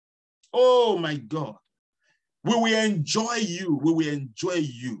Nazareth. Oh my God. We will enjoy you. We will enjoy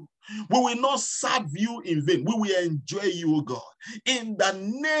you. We will not serve you in vain. We will enjoy you, oh God, in the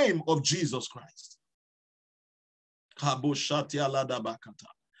name of Jesus Christ.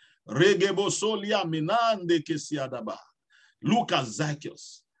 Look at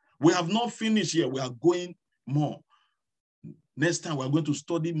Zacchaeus. We have not finished here. We are going more. Next time, we are going to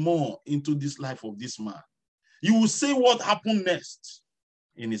study more into this life of this man. You will see what happened next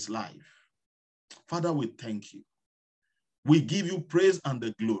in his life. Father, we thank you. We give you praise and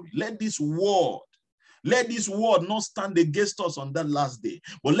the glory. Let this word not stand against us on that last day,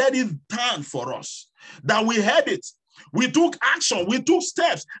 but let it stand for us. That we heard it. We took action, we took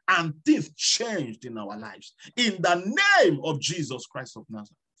steps, and things changed in our lives. In the name of Jesus Christ of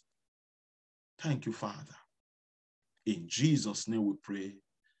Nazareth. Thank you, Father. In Jesus' name we pray.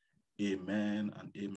 Amen and amen.